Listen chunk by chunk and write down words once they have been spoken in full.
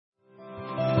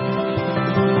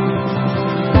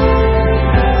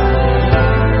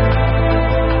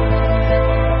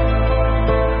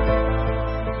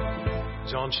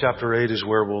chapter 8 is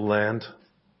where we'll land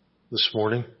this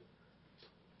morning.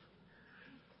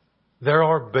 There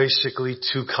are basically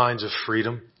two kinds of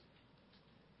freedom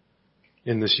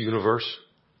in this universe.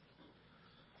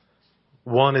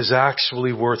 One is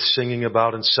actually worth singing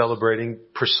about and celebrating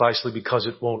precisely because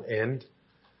it won't end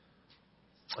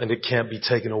and it can't be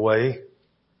taken away.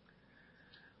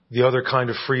 The other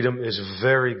kind of freedom is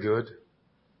very good,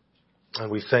 and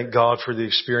we thank God for the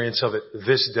experience of it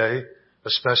this day,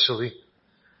 especially.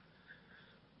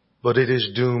 But it is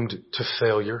doomed to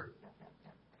failure.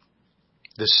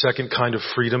 The second kind of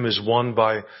freedom is won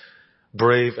by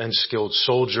brave and skilled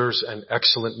soldiers and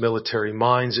excellent military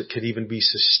minds. It could even be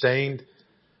sustained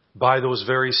by those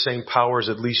very same powers,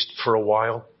 at least for a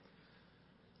while.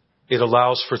 It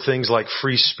allows for things like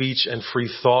free speech and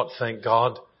free thought, thank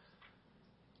God.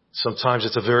 Sometimes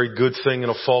it's a very good thing in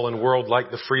a fallen world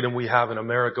like the freedom we have in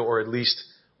America, or at least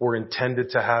we're intended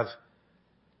to have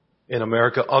in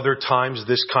America. Other times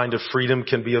this kind of freedom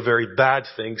can be a very bad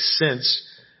thing, since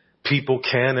people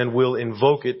can and will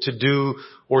invoke it to do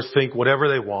or think whatever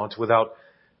they want without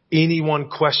anyone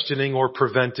questioning or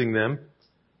preventing them,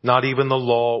 not even the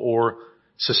law or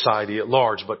society at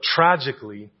large. But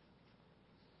tragically,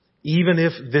 even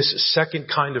if this second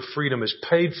kind of freedom is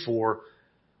paid for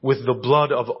with the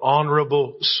blood of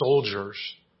honorable soldiers,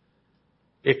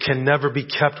 it can never be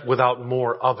kept without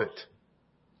more of it.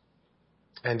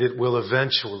 And it will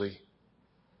eventually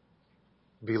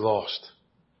be lost.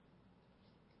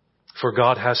 For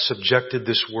God has subjected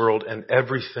this world and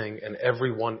everything and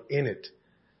everyone in it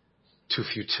to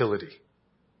futility.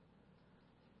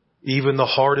 Even the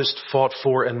hardest fought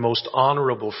for and most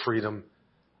honorable freedom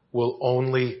will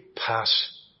only pass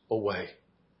away.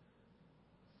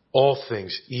 All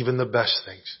things, even the best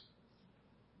things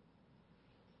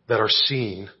that are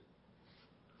seen,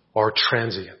 are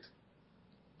transient.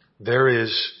 There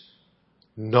is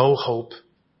no hope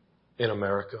in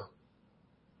America,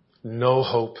 no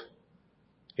hope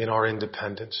in our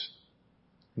independence,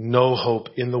 no hope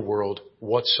in the world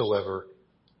whatsoever,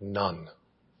 none.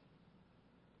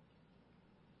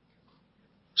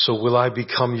 So will I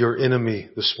become your enemy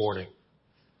this morning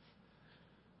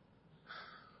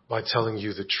by telling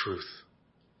you the truth?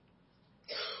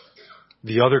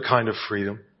 The other kind of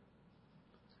freedom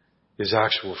is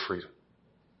actual freedom.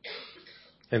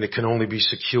 And it can only be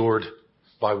secured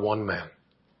by one man.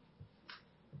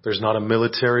 There's not a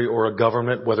military or a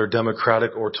government, whether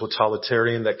democratic or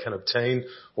totalitarian, that can obtain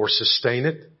or sustain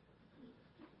it.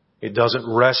 It doesn't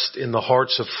rest in the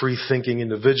hearts of free-thinking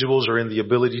individuals or in the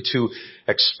ability to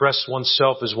express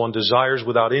oneself as one desires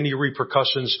without any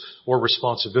repercussions or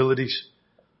responsibilities.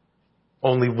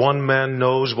 Only one man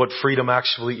knows what freedom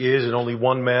actually is, and only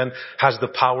one man has the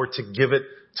power to give it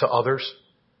to others.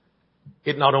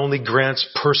 It not only grants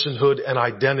personhood and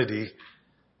identity,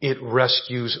 it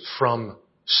rescues from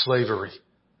slavery.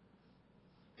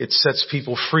 It sets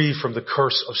people free from the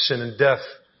curse of sin and death,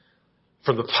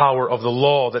 from the power of the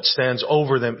law that stands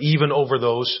over them, even over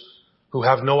those who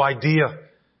have no idea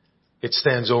it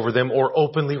stands over them or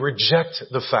openly reject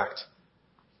the fact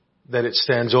that it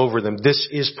stands over them. This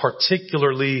is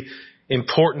particularly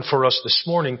important for us this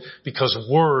morning because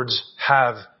words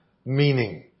have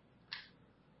meaning.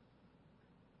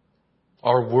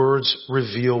 Our words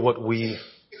reveal what we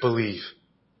believe.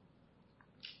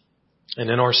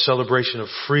 And in our celebration of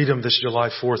freedom this July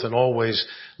 4th and always,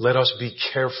 let us be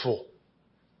careful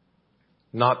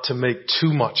not to make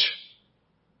too much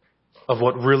of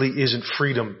what really isn't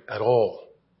freedom at all,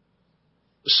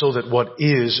 so that what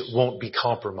is won't be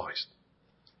compromised.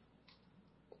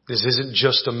 This isn't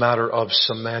just a matter of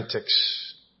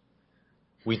semantics.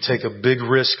 We take a big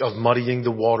risk of muddying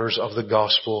the waters of the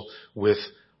gospel with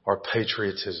our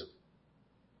patriotism.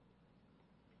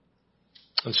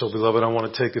 And so, beloved, I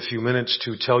want to take a few minutes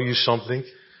to tell you something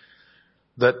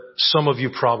that some of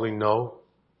you probably know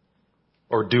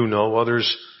or do know.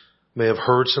 Others may have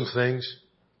heard some things,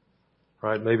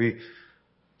 right? Maybe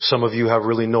some of you have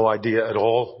really no idea at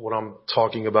all what I'm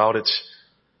talking about. It's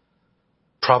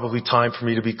probably time for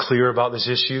me to be clear about this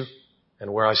issue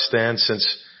and where I stand,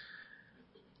 since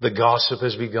the gossip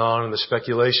has begun and the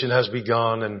speculation has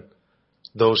begun and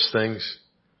those things.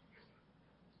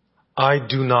 I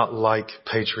do not like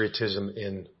patriotism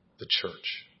in the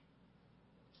church.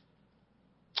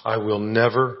 I will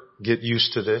never get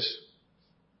used to this.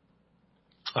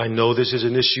 I know this is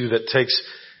an issue that takes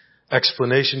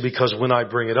explanation, because when I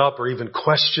bring it up or even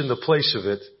question the place of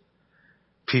it,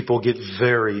 people get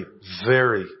very,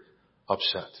 very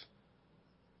upset.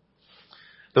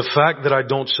 The fact that I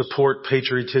don't support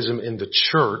patriotism in the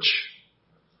church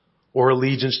or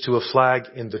allegiance to a flag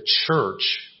in the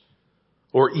church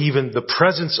or even the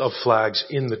presence of flags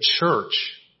in the church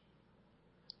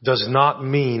does not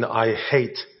mean I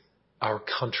hate our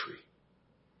country.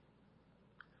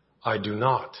 I do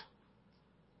not,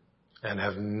 and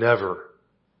have never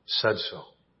said so.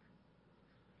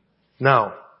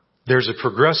 Now, there's a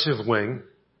progressive wing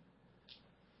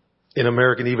in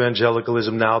American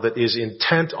evangelicalism now that is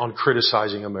intent on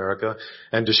criticizing America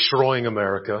and destroying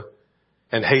America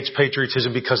and hates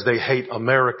patriotism because they hate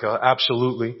America.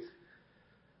 Absolutely.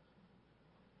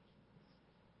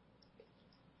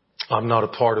 I'm not a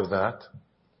part of that.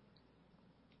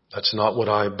 That's not what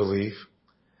I believe.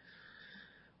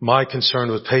 My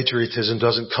concern with patriotism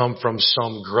doesn't come from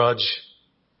some grudge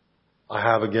I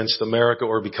have against America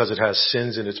or because it has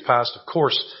sins in its past. Of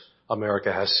course,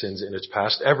 America has sins in its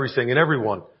past. Everything and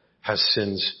everyone has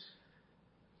sins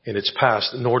in its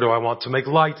past, nor do I want to make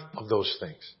light of those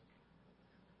things.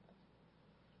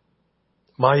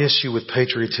 My issue with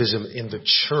patriotism in the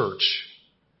church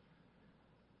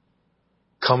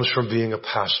comes from being a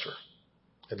pastor,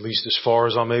 at least as far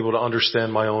as I'm able to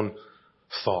understand my own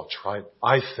thoughts, right?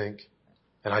 I think,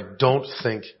 and I don't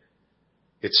think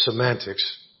it's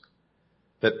semantics,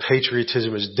 that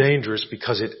patriotism is dangerous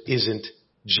because it isn't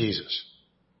Jesus.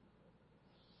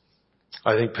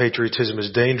 I think patriotism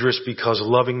is dangerous because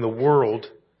loving the world,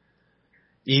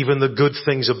 even the good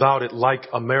things about it, like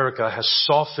America, has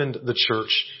softened the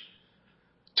church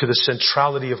to the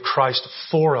centrality of Christ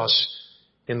for us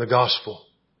in the gospel.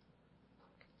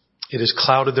 It has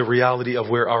clouded the reality of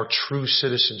where our true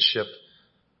citizenship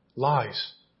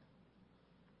lies.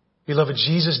 Beloved,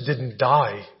 Jesus didn't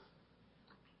die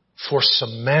for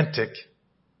semantic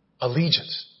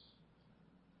allegiance.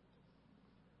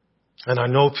 And I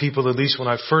know people, at least when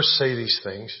I first say these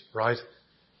things, right,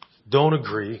 don't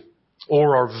agree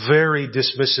or are very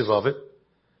dismissive of it.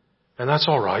 And that's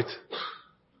all right.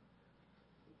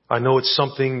 I know it's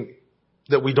something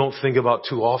that we don't think about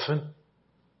too often,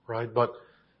 right? But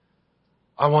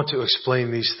I want to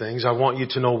explain these things. I want you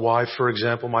to know why, for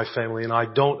example, my family and I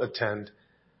don't attend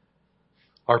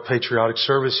our patriotic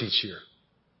service each year.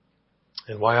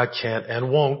 And why I can't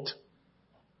and won't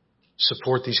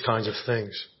support these kinds of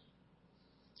things.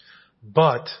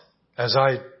 But as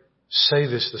I say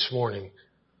this morning,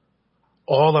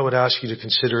 all I would ask you to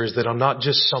consider is that I'm not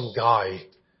just some guy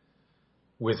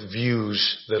with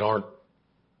views that aren't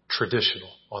traditional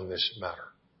on this matter.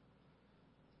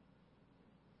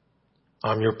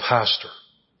 I'm your pastor.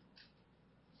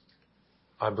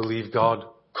 I believe God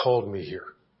called me here.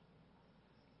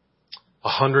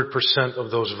 100%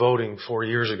 of those voting 4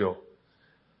 years ago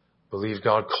believe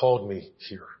God called me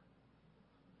here.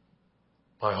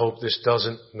 I hope this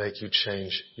doesn't make you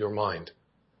change your mind,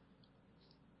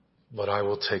 but I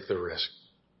will take the risk.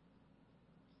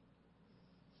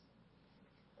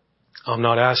 I'm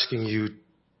not asking you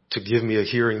to give me a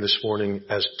hearing this morning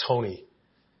as Tony.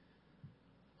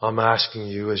 I'm asking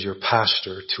you as your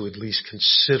pastor to at least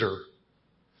consider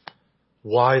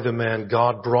why the man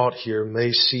God brought here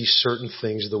may see certain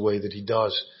things the way that he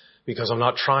does. Because I'm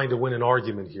not trying to win an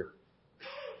argument here.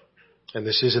 And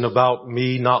this isn't about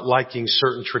me not liking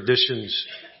certain traditions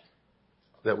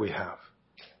that we have.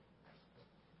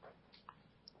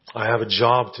 I have a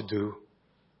job to do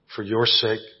for your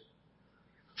sake,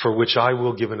 for which I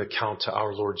will give an account to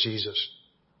our Lord Jesus.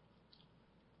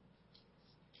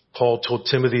 Paul told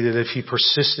Timothy that if he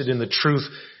persisted in the truth,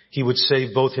 he would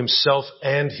save both himself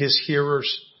and his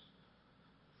hearers.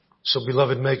 So,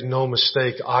 beloved, make no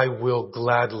mistake, I will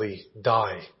gladly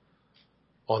die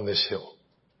on this hill.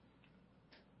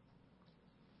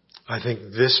 I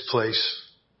think this place,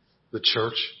 the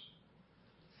church,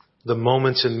 the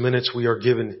moments and minutes we are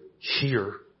given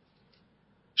here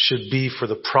should be for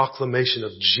the proclamation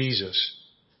of Jesus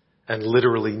and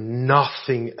literally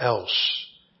nothing else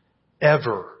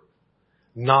ever,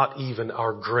 not even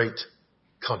our great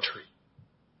country.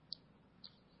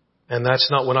 And that's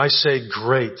not, when I say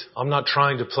great, I'm not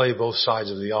trying to play both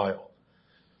sides of the aisle.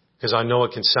 Because I know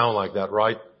it can sound like that,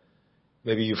 right?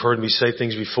 Maybe you've heard me say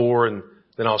things before and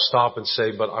then I'll stop and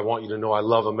say, but I want you to know I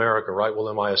love America, right? Well,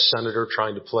 am I a senator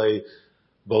trying to play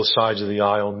both sides of the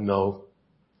aisle? No.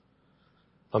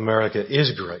 America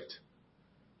is great.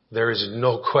 There is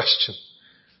no question.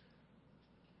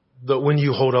 But when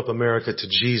you hold up America to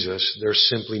Jesus, there's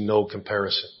simply no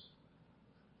comparison.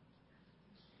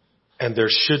 And there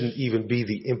shouldn't even be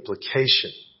the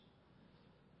implication,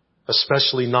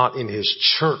 especially not in his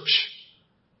church,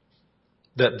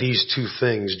 that these two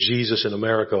things, Jesus and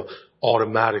America,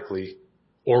 automatically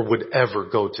or would ever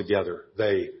go together.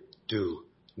 They do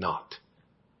not.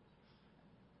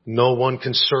 No one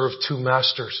can serve two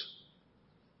masters.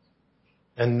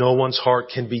 And no one's heart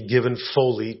can be given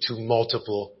fully to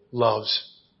multiple loves.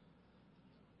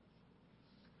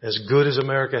 As good as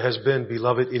America has been,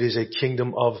 beloved, it is a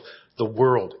kingdom of the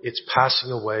world. It's passing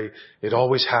away. It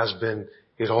always has been.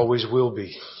 It always will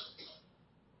be.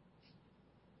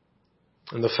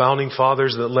 And the founding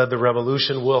fathers that led the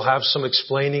revolution will have some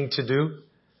explaining to do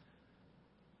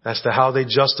as to how they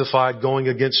justified going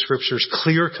against Scripture's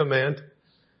clear command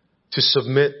to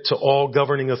submit to all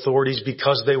governing authorities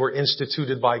because they were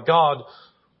instituted by God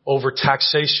over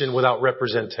taxation without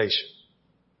representation.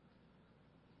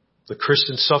 The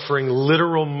Christians suffering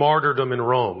literal martyrdom in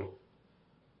Rome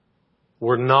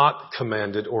were not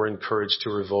commanded or encouraged to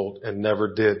revolt and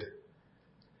never did.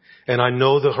 And I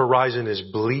know the horizon is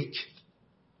bleak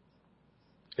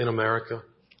in America.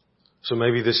 So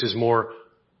maybe this is more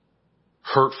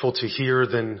hurtful to hear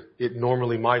than it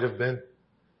normally might have been.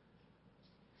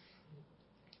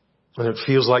 And it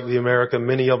feels like the America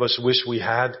many of us wish we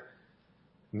had,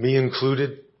 me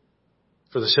included,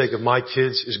 for the sake of my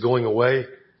kids, is going away.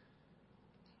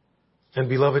 And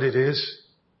beloved, it is.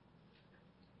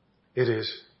 It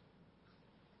is.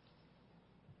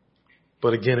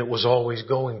 But again, it was always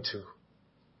going to.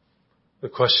 The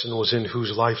question was in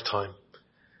whose lifetime?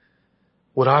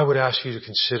 What I would ask you to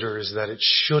consider is that it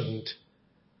shouldn't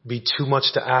be too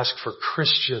much to ask for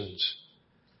Christians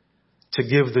to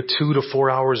give the 2 to 4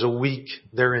 hours a week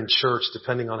there in church,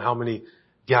 depending on how many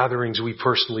gatherings we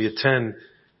personally attend,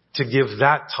 to give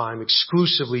that time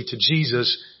exclusively to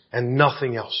Jesus and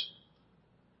nothing else.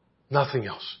 Nothing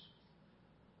else.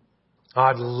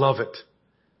 I'd love it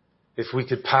if we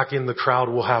could pack in the crowd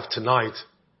we'll have tonight,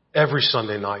 every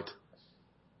Sunday night,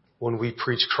 when we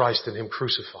preach Christ and Him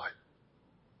crucified.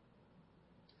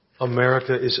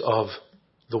 America is of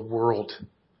the world.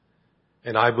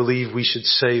 And I believe we should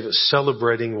save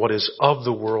celebrating what is of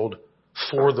the world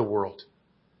for the world.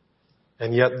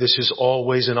 And yet this is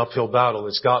always an uphill battle.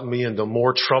 It's gotten me into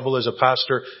more trouble as a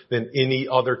pastor than any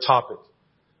other topic.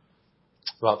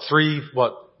 About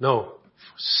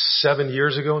 7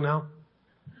 years ago now,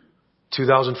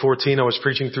 2014, I was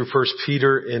preaching through 1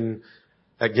 Peter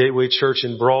at Gateway Church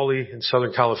in Brawley in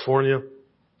Southern California,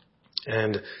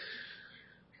 and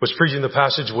was preaching the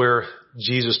passage where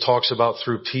Jesus talks about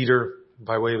through Peter,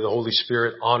 by way of the Holy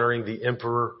Spirit, honoring the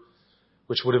emperor,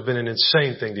 which would have been an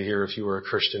insane thing to hear if you were a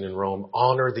Christian in Rome.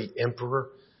 Honor the emperor.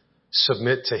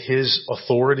 Submit to his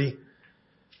authority.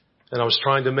 And I was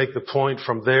trying to make the point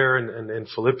from there and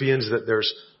Philippians that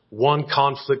there's one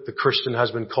conflict the Christian has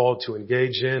been called to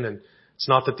engage in, and it's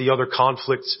not that the other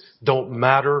conflicts don't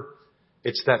matter.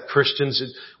 It's that Christians,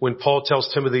 when Paul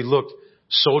tells Timothy, look,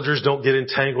 soldiers don't get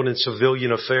entangled in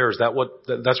civilian affairs.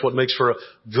 That's what makes for a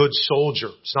good soldier.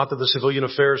 It's not that the civilian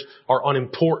affairs are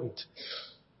unimportant.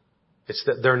 It's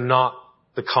that they're not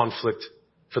the conflict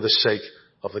for the sake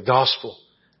of the gospel.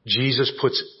 Jesus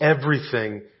puts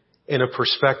everything in a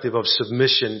perspective of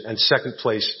submission and second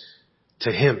place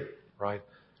to Him, right?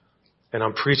 And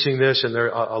I'm preaching this, and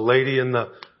a lady in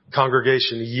the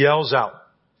congregation yells out,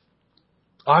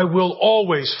 I will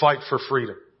always fight for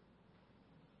freedom.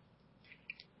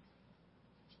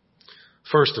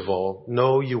 First of all,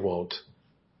 no, you won't.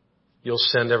 You'll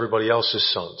send everybody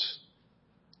else's sons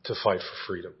to fight for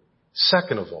freedom.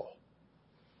 Second of all,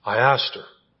 I asked her,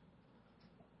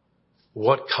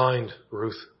 what kind,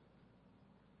 Ruth?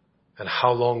 And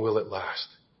how long will it last?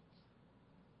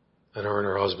 And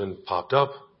her husband popped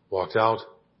up, walked out,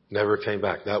 never came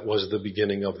back. That was the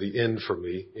beginning of the end for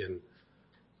me in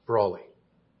Brawley.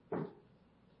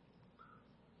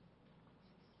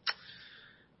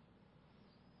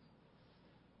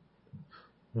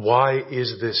 Why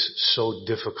is this so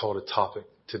difficult a topic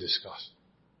to discuss?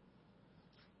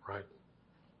 Right?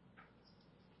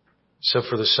 Except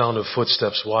for the sound of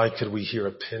footsteps, why could we hear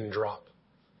a pin drop?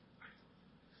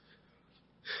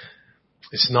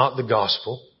 It's not the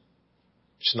gospel.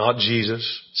 It's not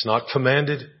Jesus. It's not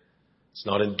commanded. It's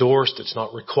not endorsed. It's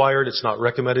not required. It's not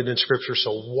recommended in Scripture.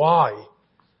 So why?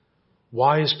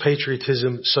 Why is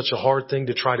patriotism such a hard thing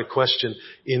to try to question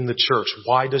in the church?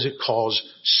 Why does it cause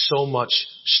so much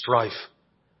strife?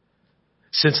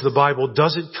 Since the Bible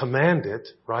doesn't command it,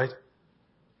 right?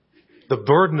 The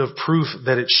burden of proof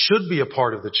that it should be a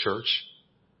part of the church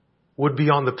would be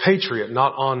on the patriot,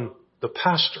 not on the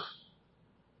pastor.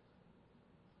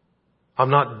 I'm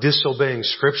not disobeying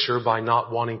Scripture by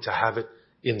not wanting to have it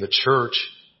in the church.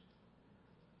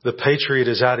 The patriot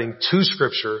is adding to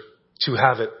Scripture to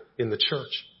have it in the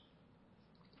church.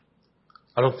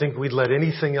 I don't think we'd let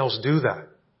anything else do that.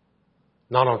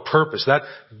 Not on purpose. That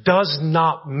does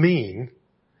not mean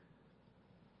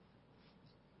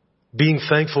being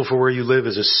thankful for where you live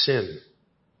is a sin.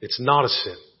 It's not a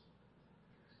sin.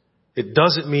 It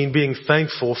doesn't mean being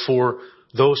thankful for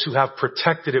those who have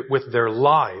protected it with their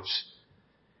lives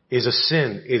is a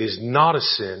sin. It is not a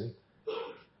sin.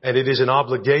 And it is an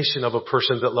obligation of a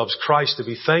person that loves Christ to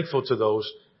be thankful to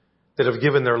those that have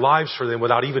given their lives for them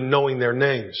without even knowing their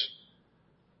names.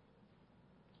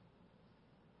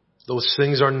 Those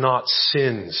things are not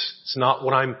sins. It's not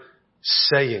what I'm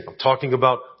saying. I'm talking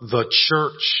about the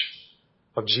church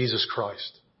of Jesus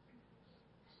Christ.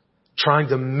 Trying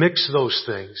to mix those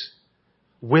things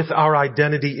with our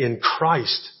identity in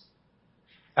Christ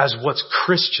as what's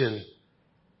Christian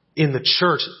in the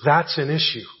church, that's an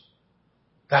issue.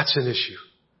 That's an issue.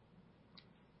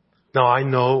 Now I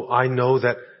know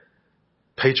that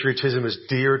patriotism is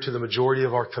dear to the majority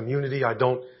of our community. I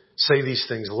don't say these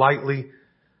things lightly,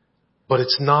 but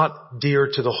it's not dear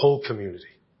to the whole community.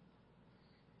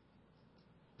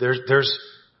 There's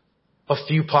a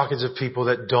few pockets of people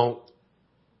that don't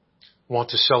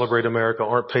want to celebrate America,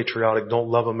 aren't patriotic, don't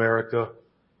love America.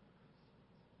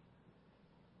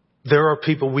 There are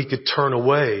people we could turn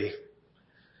away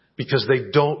because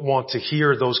they don't want to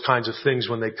hear those kinds of things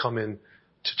when they come in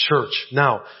to church.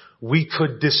 Now, we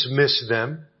could dismiss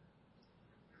them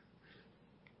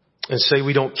and say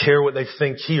we don't care what they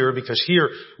think here because here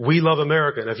we love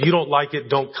America. And if you don't like it,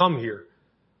 don't come here.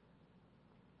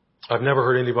 I've never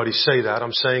heard anybody say that.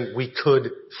 I'm saying we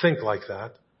could think like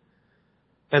that.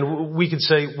 And we could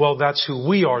say, well, that's who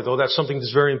we are, though. That's something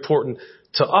that's very important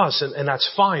to us, and that's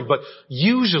fine. But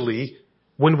usually,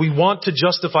 when we want to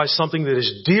justify something that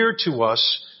is dear to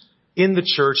us in the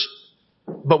church,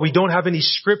 but we don't have any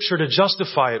scripture to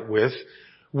justify it with,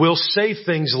 we'll say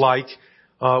things like,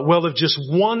 well, if just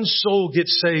one soul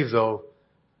gets saved, though,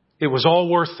 it was all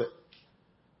worth it.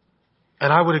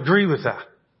 And I would agree with that.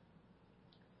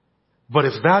 But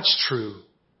if that's true,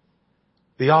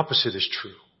 the opposite is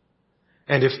true.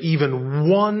 And if even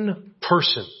one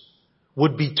person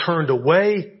would be turned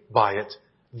away by it,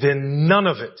 then none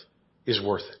of it is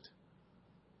worth it.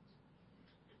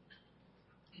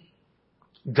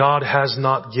 God has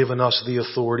not given us the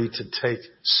authority to take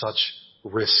such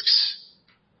risks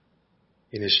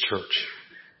in His church.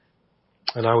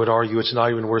 And I would argue it's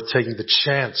not even worth taking the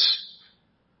chance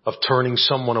of turning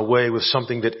someone away with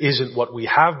something that isn't what we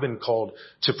have been called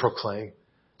to proclaim,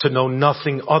 to know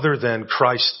nothing other than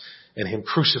Christ and Him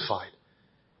crucified.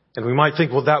 And we might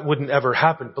think, well, that wouldn't ever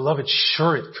happen. Beloved,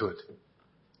 sure it could.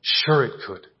 Sure it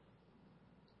could.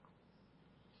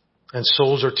 And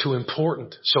souls are too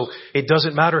important. So it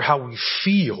doesn't matter how we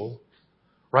feel,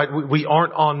 right? We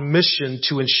aren't on mission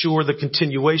to ensure the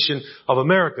continuation of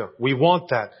America. We want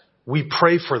that. We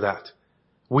pray for that.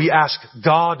 We ask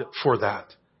God for that.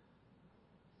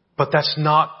 But that's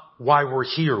not why we're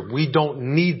here. We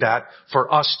don't need that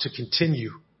for us to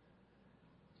continue.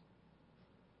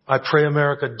 I pray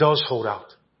America does hold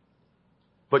out.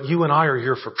 But you and I are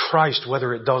here for Christ,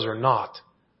 whether it does or not.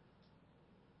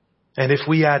 And if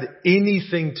we add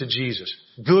anything to Jesus,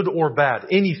 good or bad,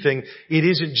 anything, it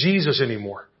isn't Jesus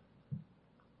anymore.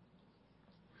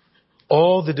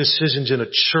 All the decisions in a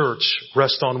church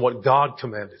rest on what God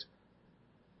commanded,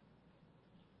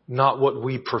 not what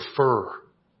we prefer.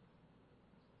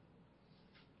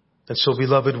 And so,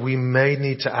 beloved, we may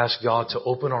need to ask God to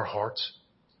open our hearts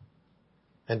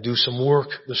and do some work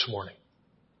this morning.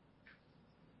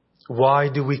 Why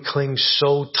do we cling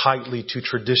so tightly to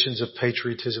traditions of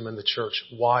patriotism in the church?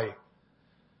 Why?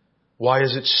 Why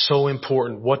is it so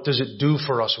important? What does it do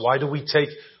for us? Why do we take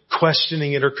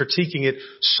questioning it or critiquing it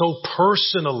so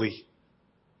personally?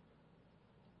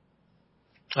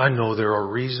 I know there are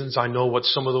reasons. I know what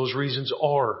some of those reasons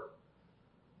are.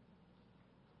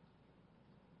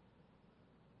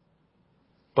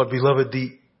 But beloved,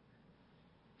 the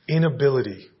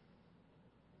inability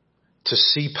to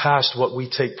see past what we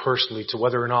take personally to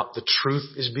whether or not the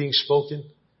truth is being spoken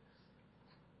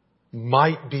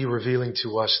might be revealing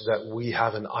to us that we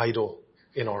have an idol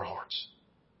in our hearts.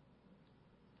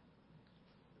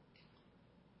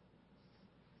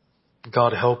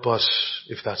 God help us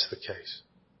if that's the case.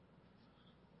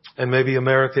 And maybe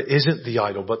America isn't the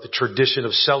idol, but the tradition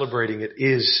of celebrating it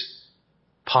is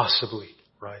possibly,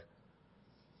 right?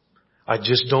 I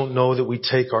just don't know that we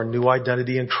take our new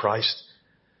identity in Christ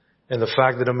and the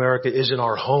fact that America isn't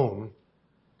our home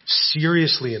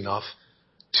seriously enough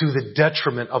to the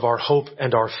detriment of our hope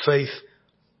and our faith.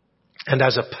 And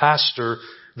as a pastor,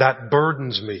 that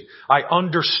burdens me. I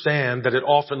understand that it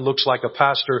often looks like a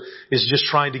pastor is just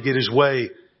trying to get his way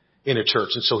in a church.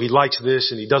 And so he likes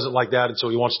this and he doesn't like that. And so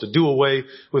he wants to do away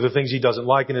with the things he doesn't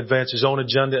like and advance his own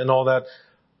agenda and all that.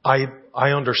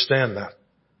 I understand that.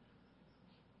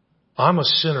 I'm a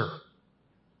sinner.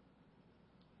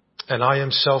 And I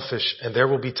am selfish, and there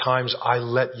will be times I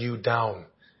let you down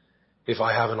if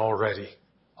I haven't already.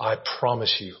 I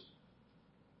promise you.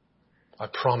 I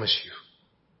promise you.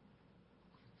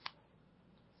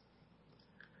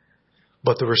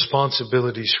 But the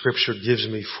responsibility Scripture gives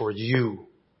me for you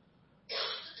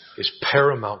is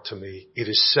paramount to me. It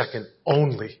is second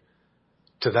only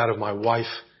to that of my wife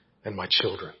and my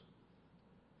children.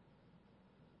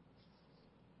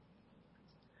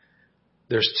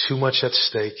 There's too much at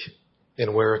stake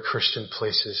in where a Christian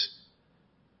places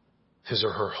his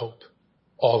or her hope.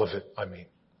 All of it, I mean.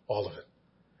 All of it.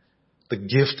 The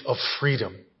gift of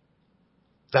freedom,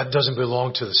 that doesn't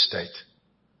belong to the state.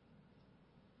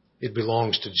 It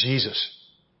belongs to Jesus.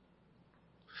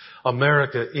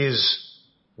 America is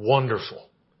wonderful.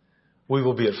 We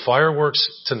will be at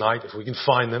fireworks tonight if we can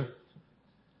find them.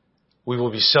 We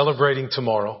will be celebrating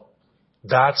tomorrow.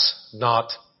 That's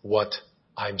not what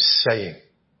I'm saying.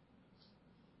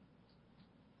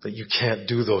 That you can't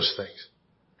do those things.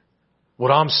 What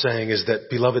I'm saying is that,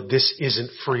 beloved, this isn't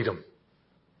freedom.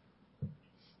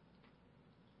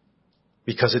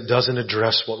 Because it doesn't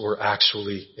address what we're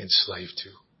actually enslaved to.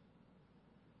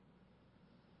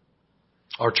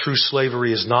 Our true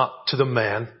slavery is not to the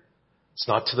man. It's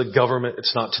not to the government.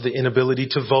 It's not to the inability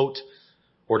to vote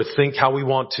or to think how we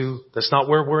want to. That's not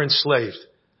where we're enslaved.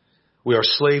 We are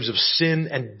slaves of sin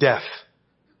and death.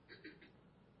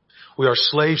 We are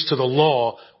slaves to the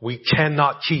law we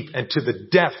cannot keep and to the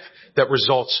death that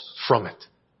results from it.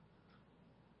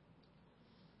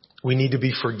 We need to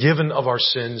be forgiven of our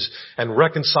sins and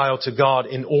reconciled to God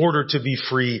in order to be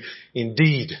free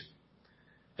indeed.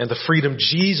 And the freedom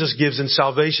Jesus gives in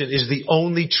salvation is the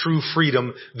only true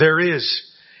freedom there is.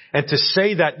 And to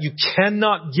say that you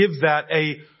cannot give that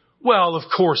well, of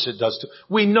course it does.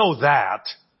 We know that.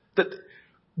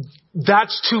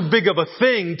 That's too big of a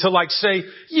thing to say,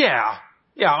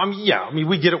 I mean,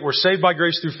 we get it. We're saved by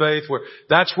grace through faith.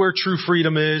 That's where true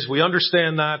freedom is. We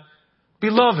understand that.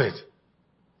 Beloved,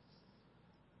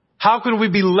 how can we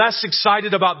be less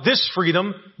excited about this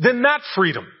freedom than that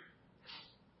freedom?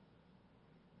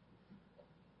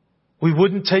 We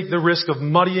wouldn't take the risk of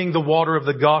muddying the water of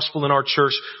the gospel in our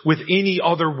church with any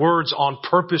other words on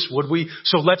purpose, would we?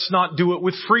 So let's not do it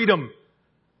with freedom.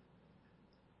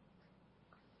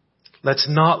 Let's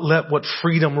not let what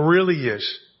freedom really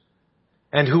is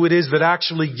and who it is that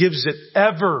actually gives it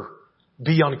ever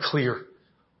be unclear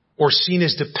or seen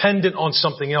as dependent on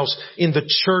something else in the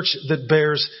church that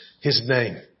bears His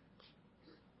name.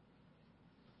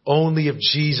 Only if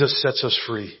Jesus sets us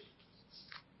free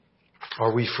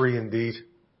are we free indeed.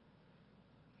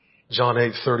 John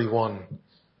 8:31.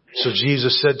 So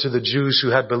Jesus said to the Jews who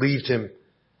had believed Him,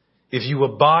 if you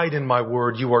abide in my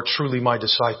word, you are truly my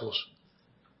disciples.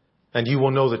 And you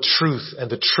will know the truth, and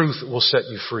the truth will set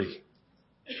you free.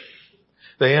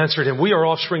 They answered Him, we are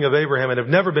offspring of Abraham and have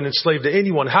never been enslaved to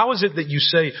anyone. How is it that you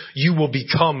say you will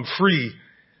become free?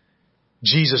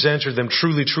 Jesus answered them,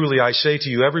 truly, truly, I say to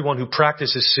you, everyone who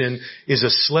practices sin is a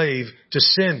slave to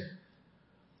sin.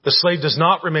 The slave does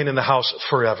not remain in the house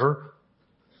forever.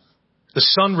 The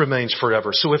Son remains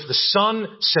forever. So if the Son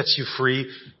sets you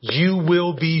free, you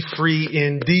will be free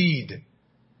indeed.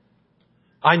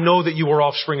 I know that you are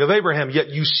offspring of Abraham, yet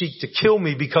you seek to kill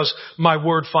me because my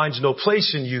word finds no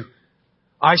place in you.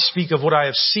 I speak of what I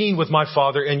have seen with my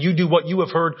father, and you do what you have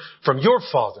heard from your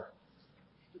father.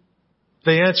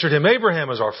 They answered Him, Abraham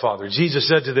is our father. Jesus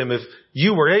said to them, if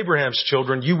you were Abraham's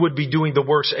children, you would be doing the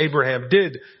works Abraham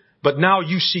did. But now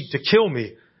you seek to kill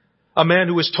me, a man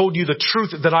who has told you the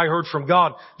truth that I heard from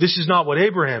God. This is not what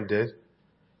Abraham did.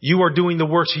 You are doing the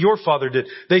works your father did.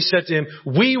 They said to Him,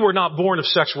 we were not born of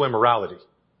sexual immorality.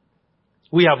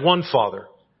 We have one Father,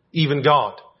 even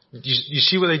God. You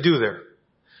see what they do there?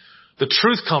 The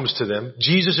truth comes to them.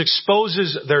 Jesus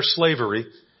exposes their slavery,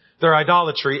 their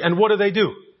idolatry. And what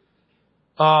do?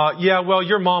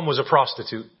 Your mom was a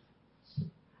prostitute.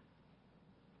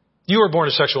 You were born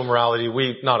of sexual immorality.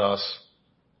 Not us.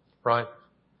 Right?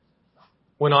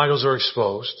 When idols are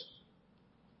exposed,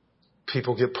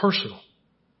 people get personal.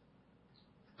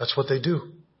 That's what they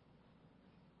do.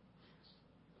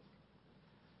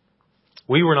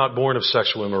 We were not born of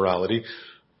sexual immorality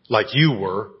like you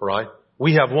were, right?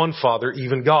 We have one Father,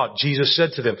 even God. Jesus said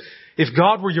to them, if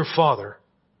God were your Father,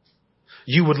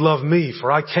 you would love me,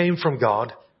 for I came from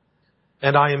God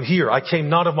and I am here. I came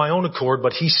not of my own accord,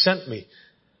 but He sent me.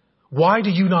 Why do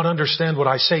you not understand what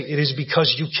I say? It is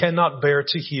because you cannot bear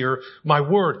to hear my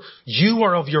word. You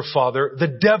are of your father, the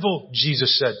devil,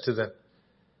 Jesus said to them.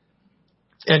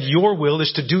 And your will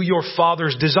is to do your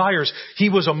father's desires. He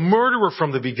was a murderer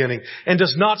from the beginning and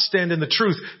does not stand in the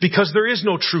truth because there is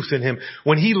no truth in him.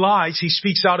 When he lies, he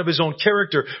speaks out of his own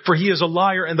character, for he is a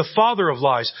liar and the father of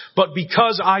lies. But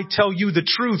because I tell you the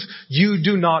truth, you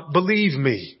do not believe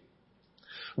me.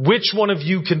 Which one of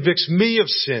you convicts me of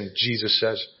sin? Jesus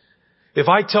says. If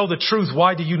I tell the truth,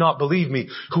 why do you not believe me?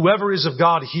 Whoever is of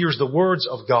God hears the words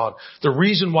of God. The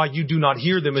reason why you do not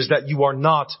hear them is that you are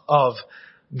not of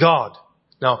God.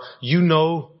 Now, you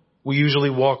know, we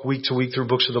usually walk week to week through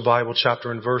books of the Bible,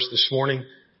 chapter and verse. This morning,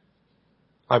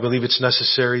 I believe it's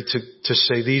necessary to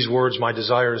say these words. My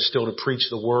desire is still to preach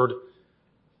the word.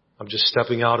 I'm just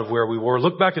stepping out of where we were.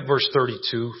 Look back at verse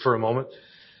 32 for a moment.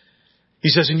 He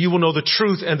says, and you will know the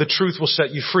truth, and the truth will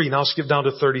set you free. Now skip down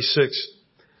to 36.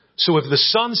 So if the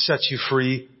Son sets you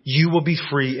free, you will be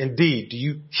free indeed. Do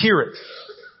you hear it?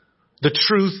 The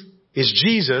truth is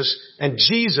Jesus, and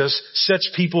Jesus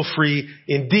sets people free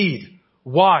indeed.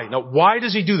 Why? Now, why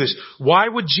does he do this? Why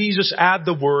would Jesus add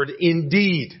the word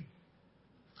indeed?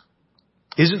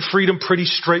 Isn't freedom pretty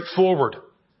straightforward?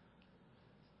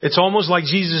 It's almost like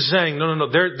Jesus is saying, no,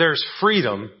 there's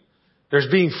freedom, there's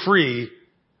being free,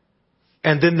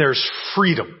 and then there's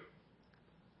freedom.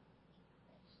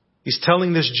 He's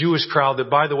telling this Jewish crowd that,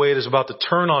 by the way, it is about to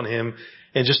turn on him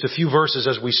in just a few verses,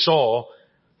 as we saw,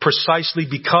 precisely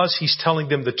because he's telling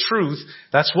them the truth.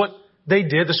 That's what they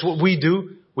did. That's what we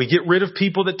do. We get rid of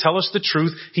people that tell us the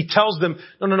truth. He tells them,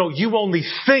 no, you only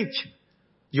think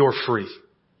you're free.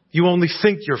 You only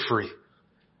think you're free.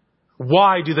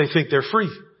 Why do they think they're free?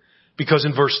 Because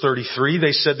in verse 33,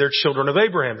 they said they're children of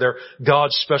Abraham. They're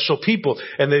God's special people,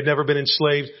 and they've never been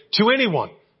enslaved to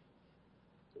anyone.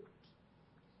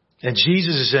 And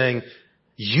Jesus is saying,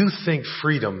 you think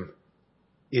freedom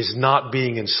is not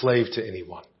being enslaved to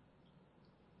anyone.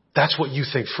 That's what you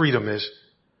think freedom is.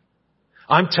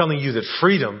 I'm telling you that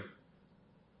freedom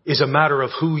is a matter of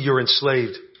who you're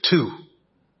enslaved to.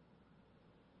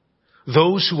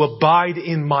 Those who abide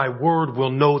in my word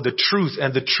will know the truth,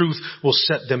 and the truth will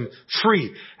set them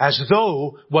free. As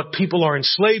though what people are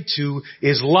enslaved to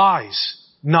is lies,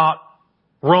 not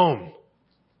Rome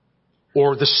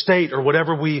or the state or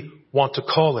whatever we want to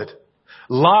call it.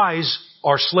 Lies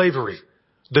are slavery.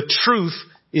 The truth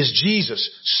is Jesus.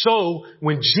 So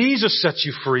when Jesus sets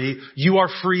you free, you are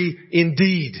free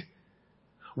indeed.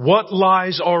 What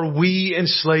lies are we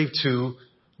enslaved to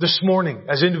this morning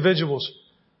as individuals?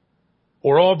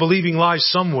 We're all believing lies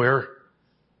somewhere.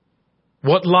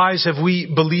 What lies have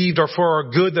we believed are for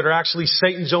our good that are actually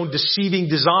Satan's own deceiving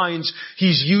designs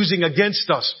he's using against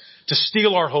us to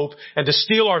steal our hope and to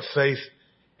steal our faith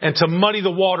and to muddy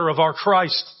the water of our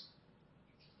Christ?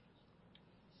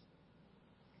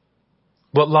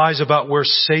 What lies about where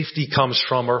safety comes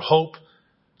from, or hope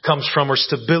comes from, or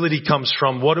stability comes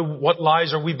from? What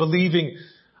lies are we believing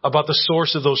about the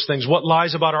source of those things? What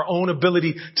lies about our own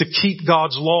ability to keep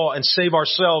God's law and save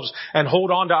ourselves and hold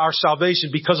on to our salvation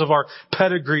because of our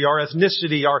pedigree, our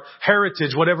ethnicity, our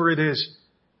heritage, whatever it is?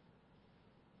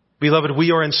 Beloved,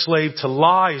 we are enslaved to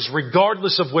lies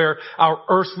regardless of where our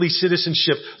earthly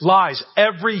citizenship lies.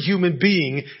 Every human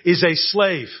being is a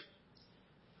slave.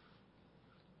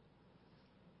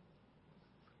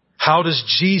 How does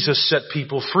Jesus set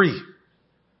people free?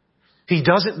 He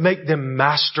doesn't make them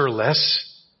masterless.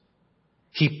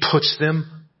 He puts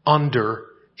them under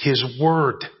His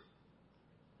word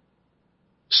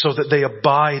so that they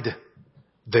abide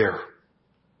there,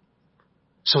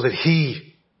 so that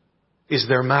He is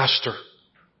their master.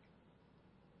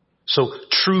 So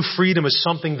true freedom is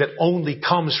something that only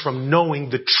comes from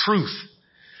knowing the truth.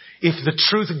 If the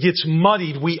truth gets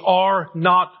muddied, we are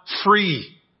not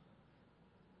free.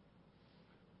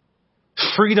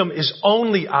 Freedom is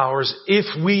only ours if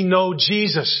we know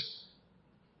Jesus.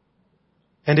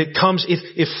 And it comes,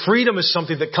 if freedom is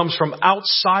something that comes from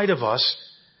outside of us,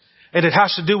 and it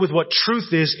has to do with what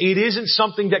truth is, it isn't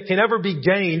something that can ever be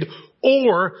gained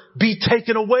or be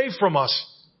taken away from us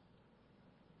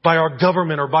by our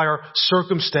government or by our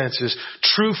circumstances.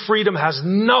 True freedom has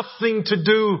nothing to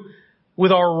do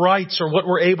with our rights or what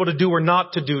we're able to do or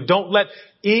not to do. Don't let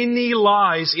any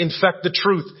lies infect the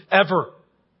truth, ever.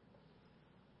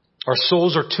 Our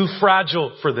souls are too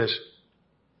fragile for this.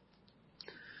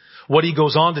 What he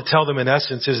goes on to tell them in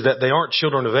essence is that they aren't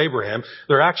children of Abraham.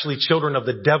 They're actually children of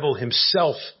the devil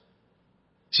himself.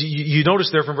 See, you notice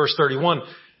there from verse 31,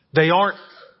 they aren't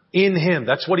in him.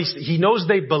 That's what he knows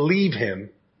they believe him,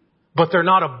 but they're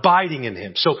not abiding in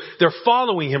him. So they're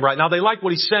following him right now. They like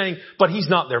what he's saying, but he's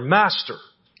not their master.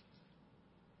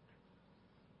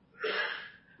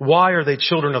 Why are they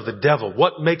children of the devil?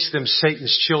 What makes them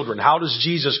Satan's children? How does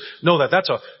Jesus know that? That's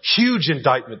a huge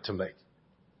indictment to make.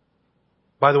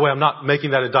 By the way, I'm not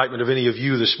making that indictment of any of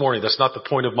you this morning. That's not the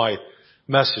point of my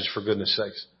message, for goodness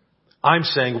sakes. I'm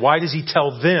saying, why does he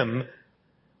tell them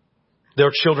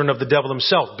they're children of the devil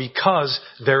himself? Because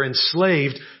they're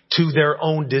enslaved to their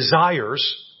own desires,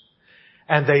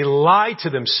 and they lie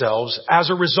to themselves as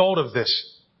a result of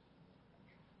this.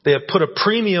 They have put a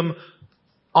premium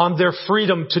on their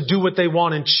freedom to do what they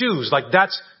want and choose. Like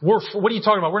what are you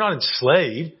talking about? We're not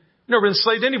enslaved. We've never been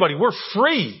enslaved to anybody. We're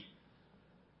free.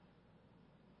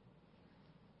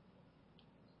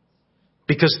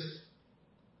 Because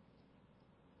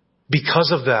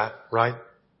of that, right?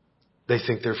 They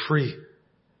think they're free.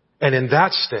 And in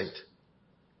that state,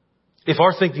 if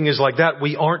our thinking is like that,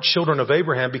 we aren't children of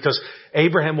Abraham, because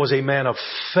Abraham was a man of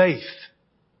faith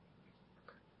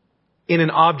in an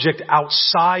object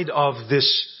outside of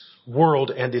this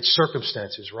world and its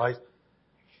circumstances, right?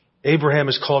 Abraham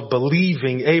is called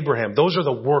believing Abraham. Those are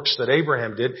the works that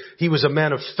Abraham did. He was a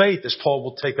man of faith, as Paul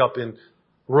will take up in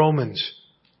Romans.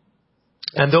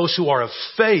 And those who are of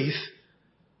faith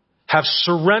have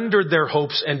surrendered their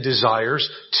hopes and desires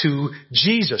to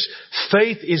Jesus.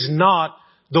 Faith is not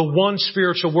the one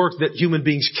spiritual work that human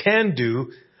beings can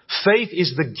do. Faith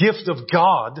is the gift of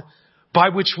God by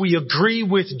which we agree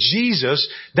with Jesus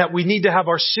that we need to have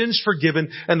our sins forgiven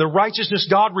and the righteousness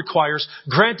God requires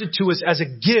granted to us as a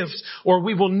gift, or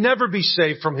we will never be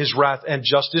saved from His wrath and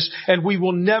justice, and we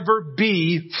will never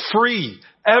be free,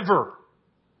 ever.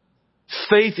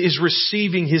 Faith is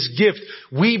receiving His gift.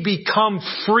 We become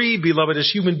free, beloved, as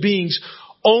human beings,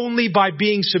 only by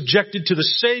being subjected to the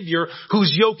Savior,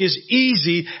 whose yoke is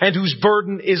easy and whose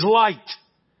burden is light.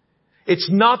 It's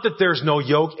not that there's no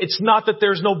yoke. It's not that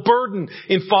there's no burden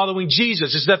in following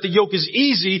Jesus. It's that the yoke is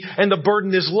easy and the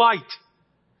burden is light.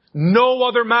 No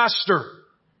other master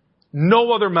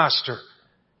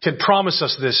can promise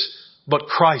us this but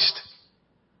Christ.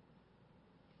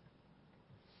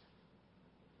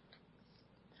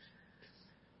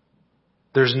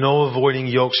 There's no avoiding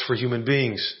yokes for human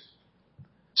beings.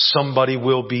 Somebody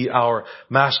will be our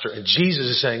master. And Jesus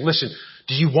is saying, listen,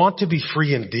 do you want to be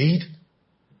free indeed?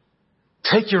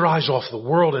 Take your eyes off the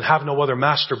world and have no other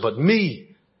master but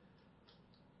me.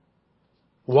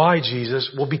 Why,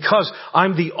 Jesus? Well, because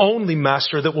I'm the only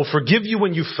master that will forgive you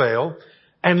when you fail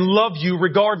and love you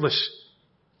regardless.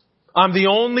 I'm the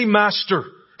only master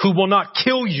who will not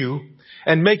kill you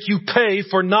and make you pay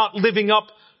for not living up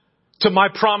to my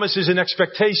promises and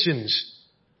expectations.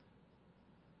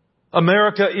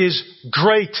 America is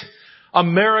great.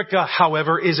 America,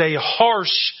 however, is a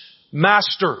harsh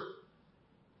master.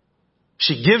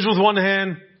 She gives with one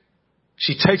hand.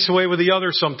 She takes away with the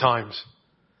other sometimes.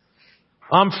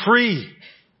 I'm free.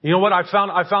 You know what? I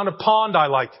found a pond I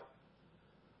like.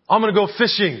 I'm going to go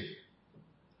fishing.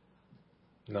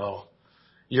 No.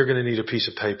 You're going to need a piece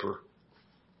of paper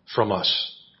from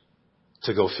us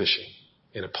to go fishing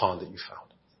in a pond that you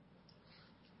found.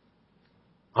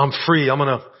 I'm free. I'm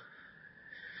going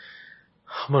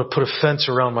to put a fence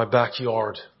around my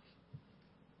backyard.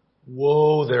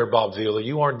 Whoa there, Bob Vila.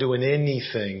 You aren't doing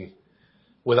anything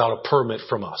without a permit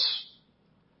from us.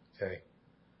 Okay.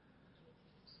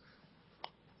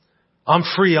 I'm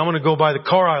free. I'm going to go buy the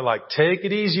car I like. Take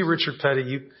it easy, Richard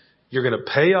Petty. You're going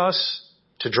to pay us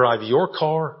to drive your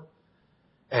car.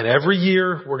 And every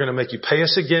year we're going to make you pay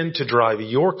us again to drive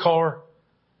your car.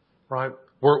 Right?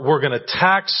 We're going to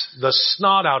tax the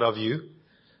snot out of you.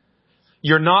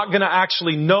 You're not going to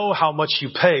actually know how much you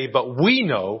pay, but we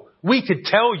know. We could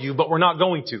tell you, but we're not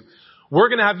going to. We're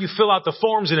going to have you fill out the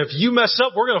forms, and if you mess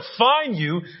up, we're going to fine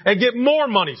you and get more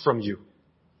money from you.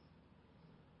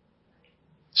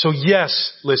 So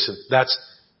yes, listen, that's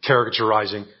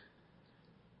caricaturizing.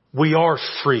 We are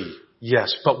free,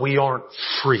 yes, but we aren't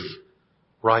free,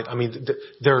 right? I mean,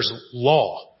 there's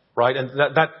law, right? And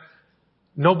that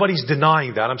nobody's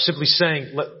denying that. I'm simply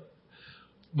saying,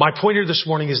 my point here this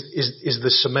morning is the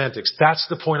semantics. That's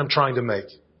the point I'm trying to make.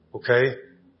 Okay?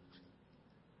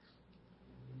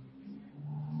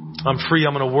 I'm free.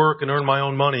 I'm going to work and earn my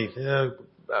own money. Yeah,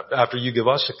 after you give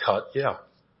us a cut. Yeah.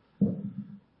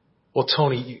 Well,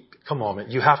 Tony, come on,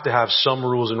 man. You have to have some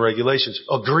rules and regulations.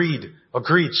 Agreed.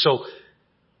 So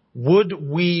would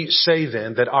we say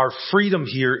then that our freedom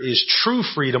here is true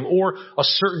freedom or a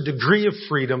certain degree of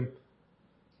freedom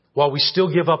while we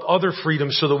still give up other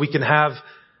freedoms so that we can have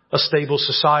a stable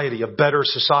society, a better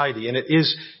society? And it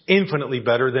is infinitely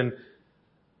better than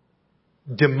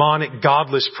demonic,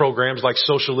 godless programs like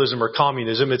socialism or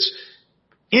communism. It's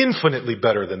infinitely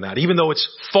better than that, even though it's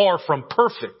far from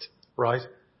perfect, right?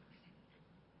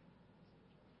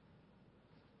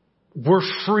 We're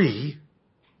free,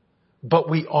 but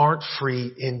we aren't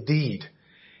free indeed.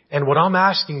 And what I'm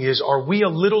asking is, are we a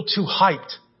little too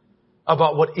hyped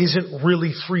about what isn't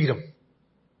really freedom?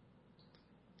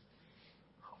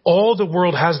 All the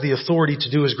world has the authority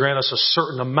to do is grant us a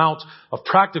certain amount of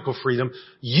practical freedom,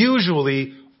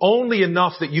 usually only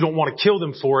enough that you don't want to kill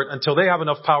them for it until they have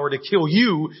enough power to kill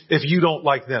you if you don't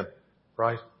like them,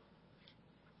 right?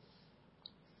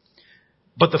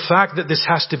 But the fact that this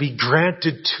has to be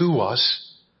granted to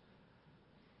us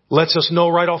lets us know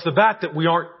right off the bat that we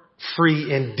aren't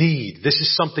free indeed. This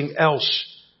is something else.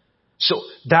 So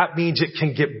that means it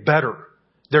can get better.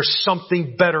 There's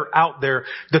something better out there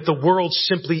that the world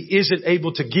simply isn't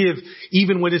able to give,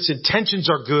 even when its intentions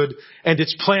are good and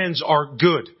its plans are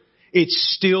good. It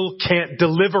still can't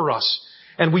deliver us.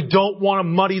 And we don't want to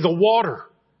muddy the water.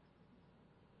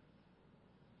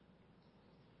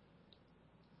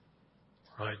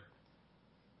 Right?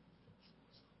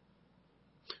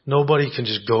 Nobody can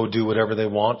just go do whatever they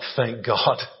want, thank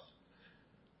God.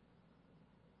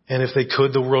 And if they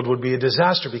could, the world would be a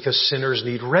disaster because sinners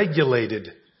need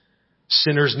regulated.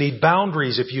 Sinners need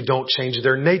boundaries if you don't change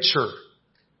their nature.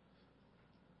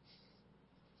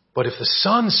 But if the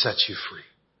Son sets you free,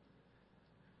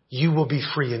 you will be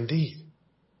free indeed.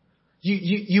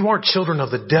 You aren't children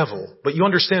of the devil, but you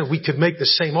understand we could make the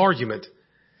same argument.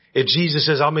 If Jesus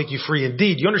says, I'll make you free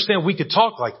indeed, you understand we could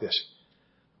talk like this.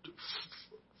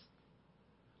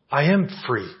 I am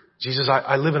free. Jesus,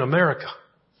 I live in America.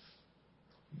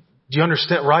 Do you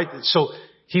understand, right? So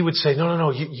he would say,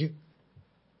 no,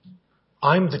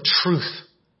 I'm the truth.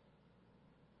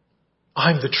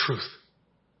 I'm the truth.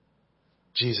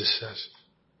 Jesus says.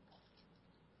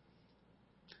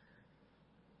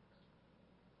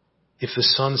 If the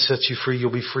Son sets you free,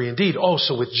 you'll be free indeed. Oh,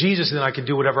 so with Jesus, then I can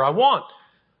do whatever I want.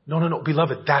 No,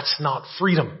 beloved, that's not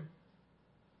freedom.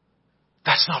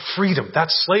 That's not freedom.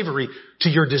 That's slavery to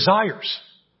your desires.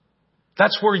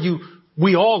 That's where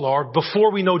we all are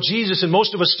before we know Jesus, and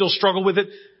most of us still struggle with it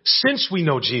since we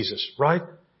know Jesus, right?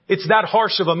 It's that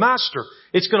harsh of a master.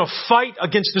 It's going to fight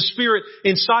against the spirit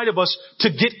inside of us to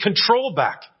get control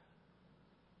back.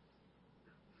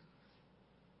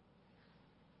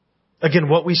 Again,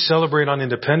 what we celebrate on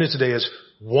Independence Day is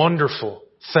wonderful.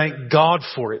 Thank God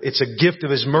for it. It's a gift of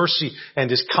His mercy and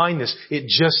His kindness. It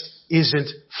just isn't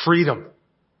freedom.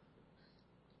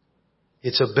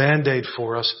 It's a Band-Aid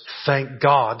for us, thank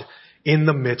God, in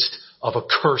the midst of a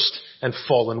cursed and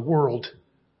fallen world.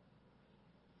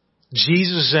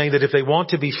 Jesus is saying that if they want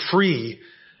to be free,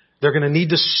 they're going to need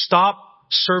to stop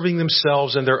serving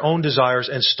themselves and their own desires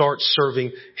and start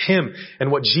serving Him.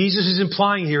 And what Jesus is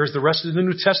implying here, as the rest of the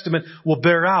New Testament will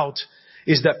bear out,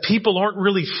 is that people aren't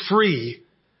really free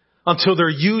until they're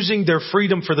using their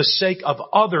freedom for the sake of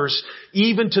others,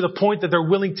 even to the point that they're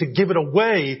willing to give it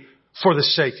away for the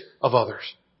sake of others.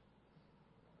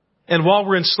 And while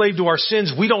we're enslaved to our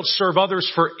sins, we don't serve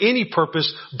others for any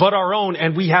purpose but our own,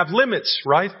 and we have limits,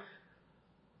 right?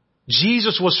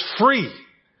 Jesus was free.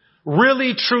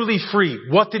 Really, truly free.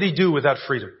 What did He do with that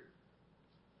freedom?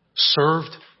 Served,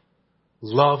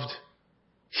 loved,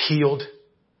 healed,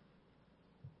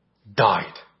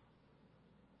 died.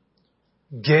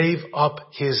 Gave up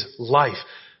His life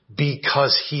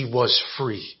because He was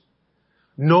free.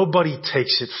 Nobody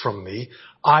takes it from me.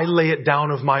 I lay it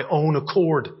down of my own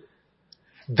accord.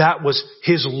 That was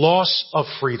His loss of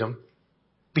freedom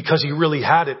because He really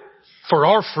had it, for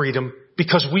our freedom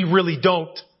because we really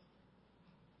don't.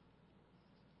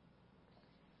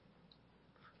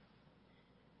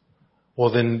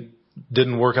 Well, then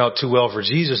didn't work out too well for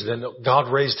Jesus. Then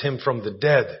God raised Him from the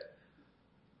dead.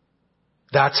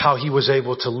 That's how He was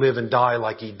able to live and die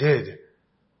like He did.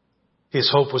 His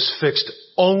hope was fixed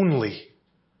only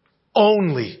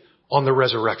on the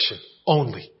resurrection.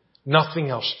 Only. Nothing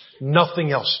else.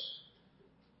 Nothing else.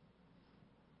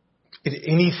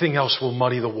 Anything else will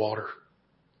muddy the water.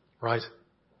 Right?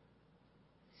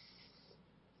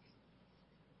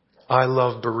 I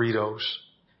love burritos.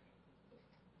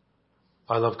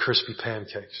 I love crispy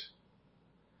pancakes.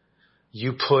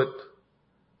 You put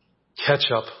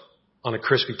ketchup on a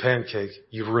crispy pancake,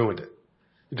 you've ruined it.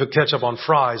 You put ketchup on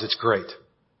fries, it's great.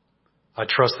 I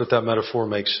trust that metaphor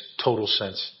makes total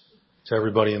sense to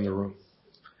everybody in the room.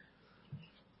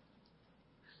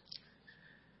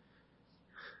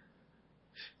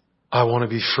 I want to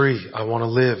be free. I want to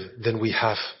live. Then we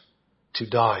have to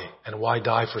die. And why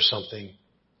die for something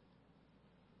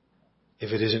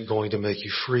if it isn't going to make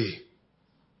you free?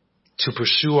 To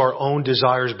pursue our own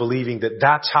desires, believing that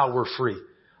that's how we're free.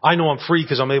 I know I'm free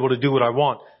because I'm able to do what I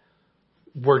want.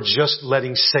 We're just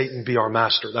letting Satan be our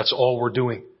master. That's all we're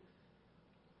doing.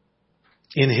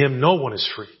 In Him, no one is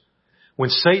free. When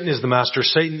Satan is the master,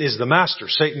 Satan is the master.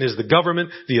 Satan is the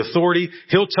government, the authority.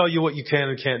 He'll tell you what you can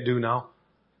and can't do now.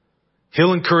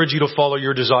 He'll encourage you to follow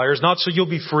your desires, not so you'll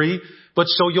be free, but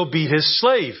so you'll be his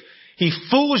slave. He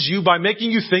fools you by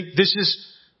making you think this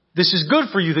is good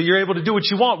for you, that you're able to do what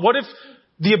you want. What if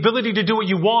the ability to do what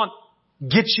you want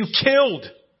gets you killed?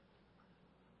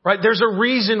 Right? There's a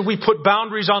reason we put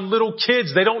boundaries on little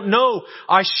kids. They don't know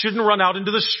I shouldn't run out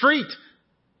into the street.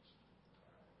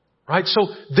 Right? So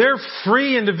they're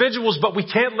free individuals, but we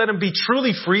can't let them be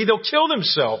truly free. They'll kill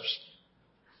themselves.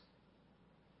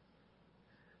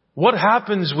 What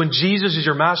happens when Jesus is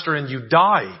your master and you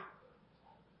die?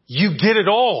 You get it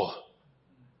all.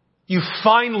 You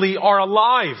finally are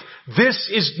alive. This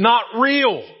is not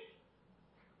real.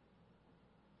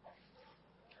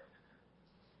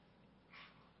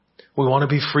 We want to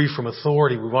be free from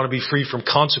authority. We want to be free from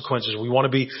consequences. We want to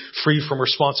be free from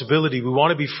responsibility. We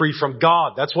want to be free from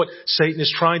God. That's what Satan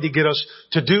is trying to get us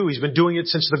to do. He's been doing it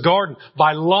since the garden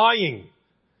by lying.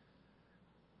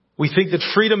 We think that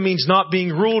freedom means not being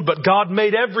ruled, but God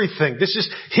made everything. This is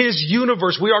His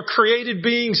universe. We are created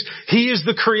beings. He is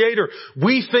the creator.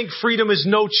 We think freedom is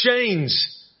no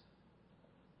chains.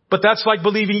 But that's like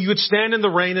believing you could stand in the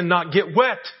rain and not get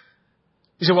wet.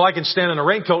 You say, well, I can stand in a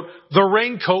raincoat. The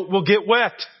raincoat will get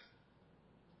wet.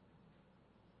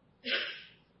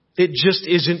 It just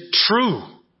isn't true.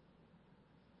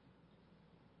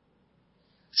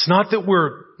 It's not that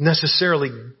we're necessarily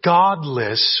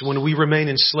godless when we remain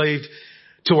enslaved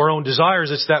to our own desires.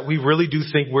 It's that we really do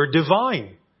think we're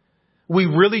divine. We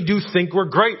really do think we're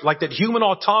great. Like that human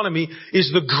autonomy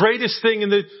is the greatest thing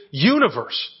in the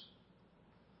universe.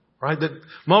 Right? That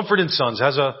Mumford & Sons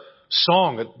has a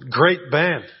song, a great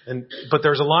band. But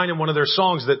there's a line in one of their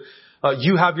songs that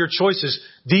you have your choices.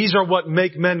 These are what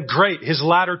make men great. His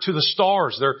ladder to the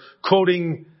stars. They're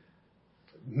quoting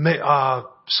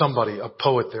somebody, a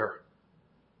poet there.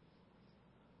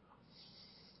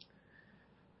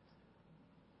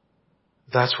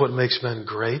 That's what makes men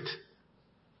great?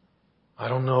 I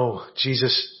don't know.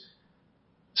 Jesus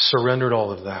surrendered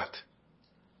all of that.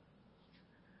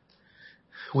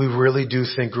 We really do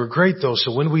think we're great though.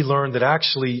 So when we learn that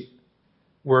actually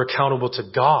we're accountable to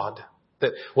God,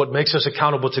 that what makes us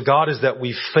accountable to God is that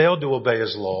we failed to obey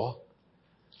His law,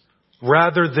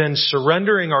 rather than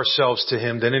surrendering ourselves to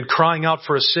Him, than in crying out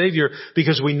for a Savior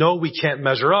because we know we can't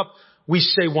measure up, we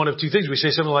say one of two things. We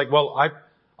say something like, well,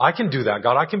 I can do that,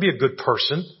 God. I can be a good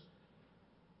person.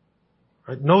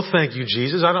 Right? No, thank you,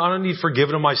 Jesus. I don't need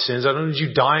forgiven of my sins. I don't need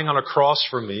you dying on a cross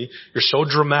for me. You're so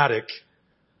dramatic.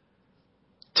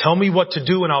 Tell me what to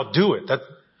do and I'll do it.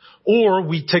 Or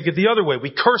we take it the other way.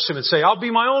 We curse Him and say, I'll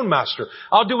be my own master.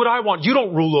 I'll do what I want. You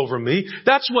don't rule over me.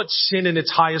 That's what sin in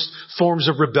its highest forms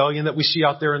of rebellion that we see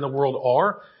out there in the world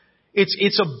are.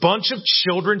 It's a bunch of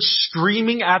children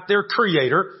screaming at their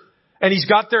Creator, and He's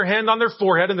got their hand on their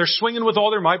forehead and they're swinging with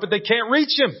all their might, but they can't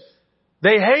reach Him.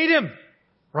 They hate Him.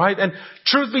 Right? And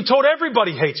truth be told,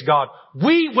 everybody hates God.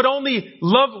 We only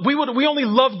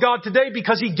love God today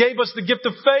because He gave us the gift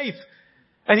of faith.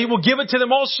 And He will give it to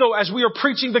them also as we are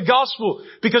preaching the gospel,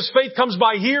 because faith comes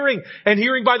by hearing and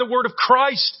hearing by the word of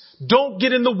Christ. Don't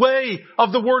get in the way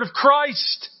of the word of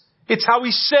Christ. It's how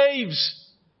He saves.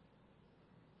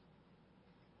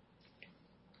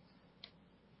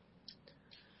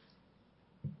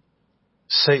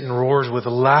 Satan roars with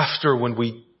laughter when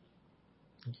we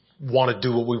want to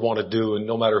do what we want to do, and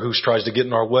no matter who tries to get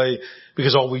in our way,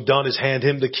 because all we've done is hand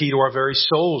him the key to our very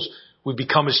souls. We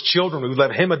become His children. We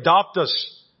let Him adopt us.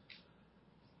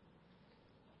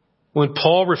 When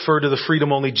Paul referred to the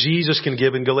freedom only Jesus can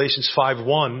give in Galatians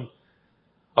 5:1,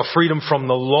 a freedom from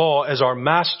the law as our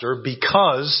master,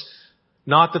 because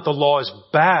not that the law is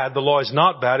bad, the law is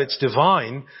not bad, it's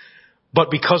divine, but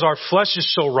because our flesh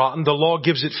is so rotten, the law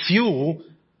gives it fuel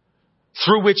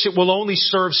through which it will only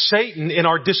serve Satan in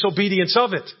our disobedience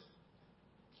of it.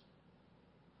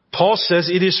 Paul says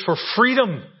it is for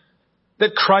freedom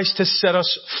that Christ has set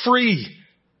us free.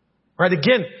 Right?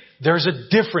 Again, there's a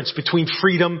difference between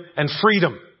freedom and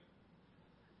freedom.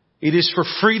 It is for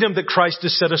freedom that Christ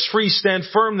has set us free. Stand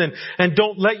firm then, and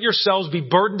don't let yourselves be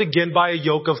burdened again by a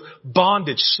yoke of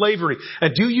bondage, slavery.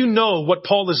 And do you know what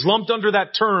Paul has lumped under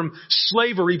that term,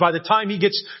 slavery, by the time he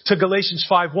gets to Galatians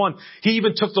 5:1? He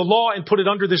even took the law and put it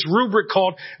under this rubric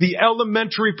called the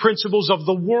elementary principles of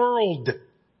the world.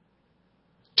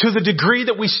 To the degree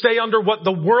that we stay under what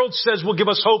the world says will give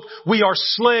us hope, we are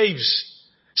slaves.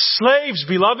 Slaves,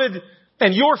 beloved,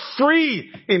 and you're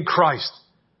free in Christ.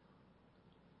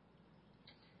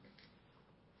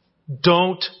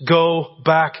 Don't go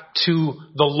back to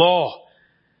the law.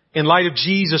 in light of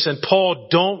Jesus and Paul,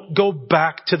 don't go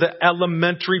back to the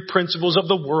elementary principles of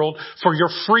the world for your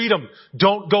freedom.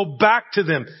 Don't go back to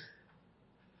them.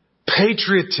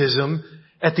 Patriotism,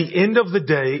 at the end of the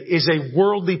day, is a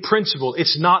worldly principle.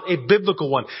 It's not a biblical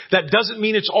one. That doesn't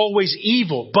mean it's always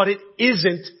evil, but it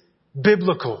isn't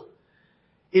biblical.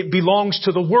 It belongs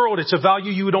to the world. It's a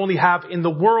value you would only have in the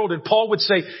world. And Paul would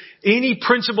say, any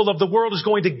principle of the world is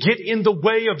going to get in the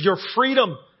way of your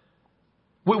freedom.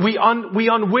 We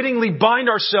unwittingly bind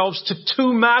ourselves to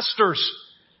two masters.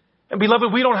 And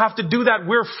beloved, we don't have to do that.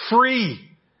 We're free.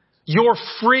 You're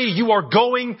free. You are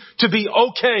going to be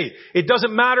okay. It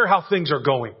doesn't matter how things are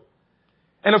going.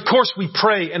 And of course we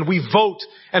pray and we vote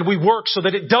and we work so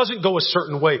that it doesn't go a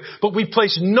certain way. But we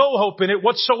place no hope in it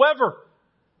whatsoever.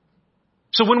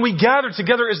 So when we gather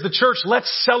together as the church,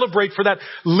 let's celebrate for that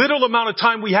little amount of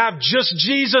time we have just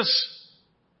Jesus.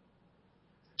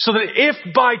 So that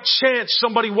if by chance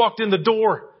somebody walked in the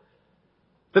door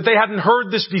that they hadn't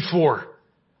heard this before,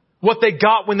 what they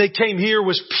got when they came here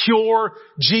was pure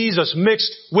Jesus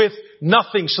mixed with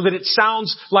nothing, so that it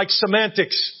sounds like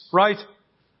semantics, right?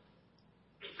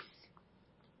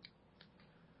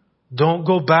 Don't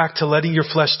go back to letting your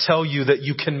flesh tell you that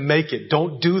you can make it.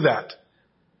 Don't do that.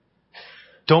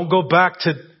 Don't go back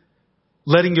to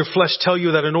letting your flesh tell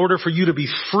you that in order for you to be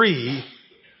free,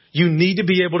 you need to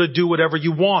be able to do whatever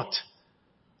you want.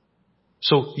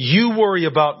 So you worry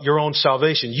about your own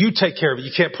salvation. You take care of it.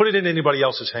 You can't put it in anybody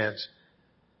else's hands.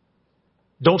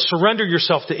 Don't surrender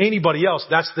yourself to anybody else.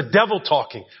 That's the devil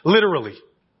talking, literally.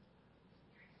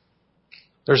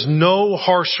 There's no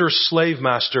harsher slave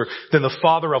master than the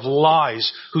father of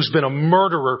lies who's been a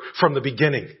murderer from the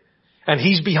beginning. And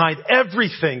he's behind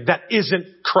everything that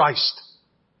isn't Christ.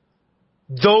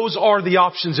 Those are the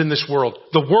options in this world.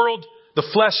 The world, the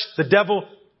flesh, the devil,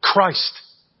 Christ.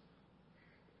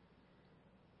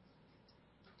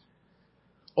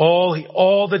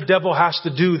 All the devil has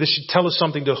to do, this should tell us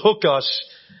something, to hook us,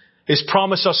 is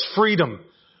promise us freedom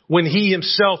when he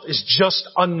himself is just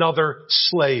another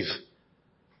slave.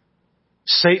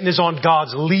 Satan is on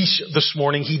God's leash this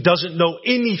morning. He doesn't know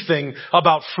anything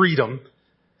about freedom.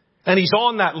 And he's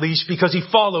on that leash because he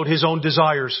followed his own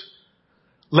desires.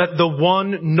 Let the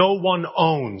one no one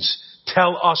owns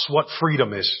tell us what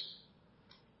freedom is.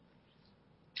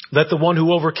 Let the one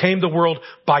who overcame the world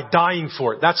by dying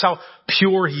for it. That's how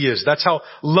pure he is. That's how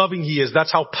loving he is.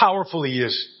 That's how powerful he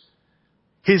is.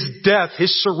 His death,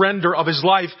 his surrender of his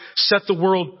life set the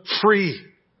world free.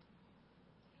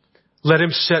 Let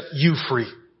him set you free.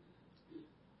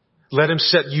 Let him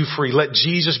set you free. Let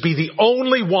Jesus be the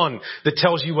only one that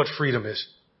tells you what freedom is.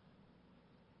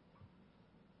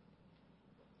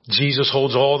 Jesus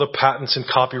holds all the patents and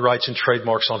copyrights and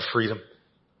trademarks on freedom.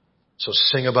 So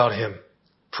sing about him.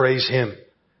 Praise him.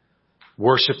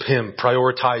 Worship him.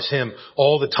 Prioritize him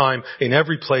all the time, in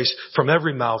every place, from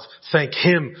every mouth. Thank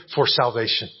him for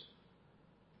salvation.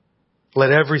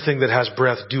 Let everything that has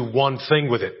breath do one thing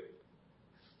with it.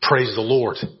 Praise the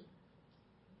Lord.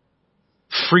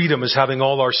 Freedom is having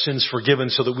all our sins forgiven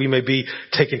so that we may be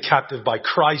taken captive by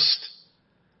Christ.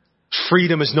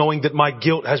 Freedom is knowing that my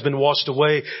guilt has been washed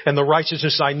away and the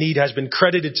righteousness I need has been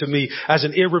credited to me as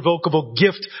an irrevocable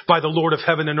gift by the Lord of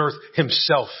heaven and earth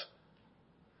himself.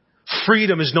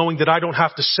 Freedom is knowing that I don't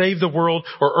have to save the world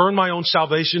or earn my own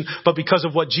salvation, but because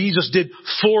of what Jesus did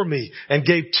for me and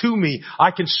gave to me,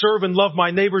 I can serve and love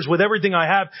my neighbors with everything I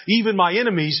have, even my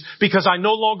enemies, because I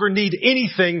no longer need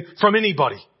anything from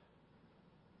anybody.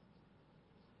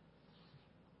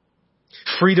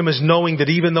 Freedom is knowing that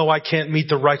even though I can't meet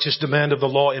the righteous demand of the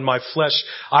law in my flesh,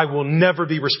 I will never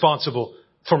be responsible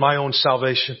for my own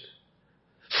salvation.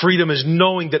 Freedom is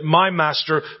knowing that my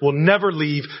master will never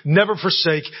leave, never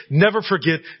forsake, never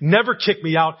forget, never kick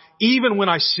me out, even when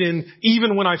I sin,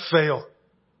 even when I fail.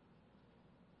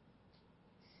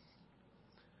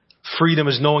 Freedom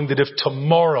is knowing that if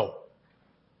tomorrow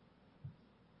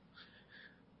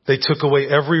they took away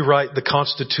every right the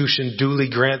Constitution duly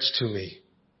grants to me,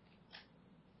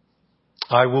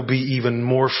 I will be even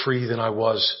more free than I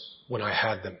was when I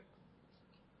had them.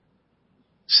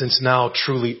 Since now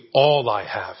truly all I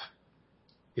have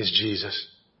is Jesus.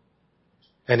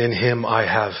 And in him I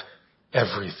have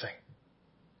everything.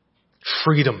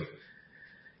 Freedom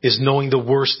is knowing the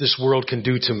worst this world can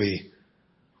do to me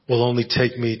will only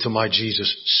take me to my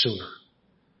Jesus sooner.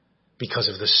 Because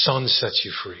if the Son sets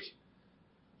you free,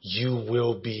 you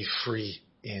will be free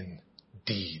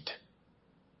indeed.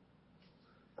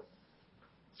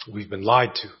 We've been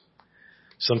lied to.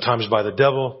 Sometimes by the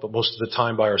devil, but most of the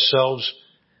time by ourselves.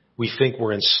 We think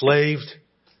we're enslaved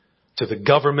to the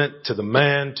government, to the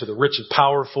man, to the rich and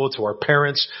powerful, to our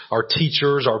parents, our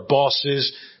teachers, our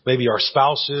bosses, maybe our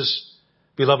spouses.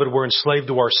 Beloved, we're enslaved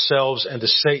to ourselves and to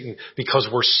Satan because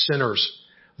we're sinners.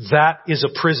 That is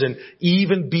a prison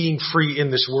even being free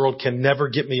in this world can never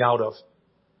get me out of.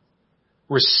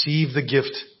 Receive the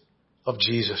gift of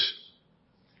Jesus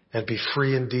and be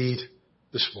free indeed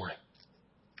this morning.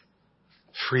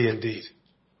 Free indeed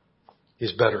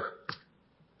is better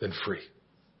than free.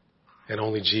 And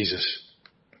only Jesus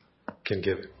can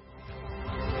give it.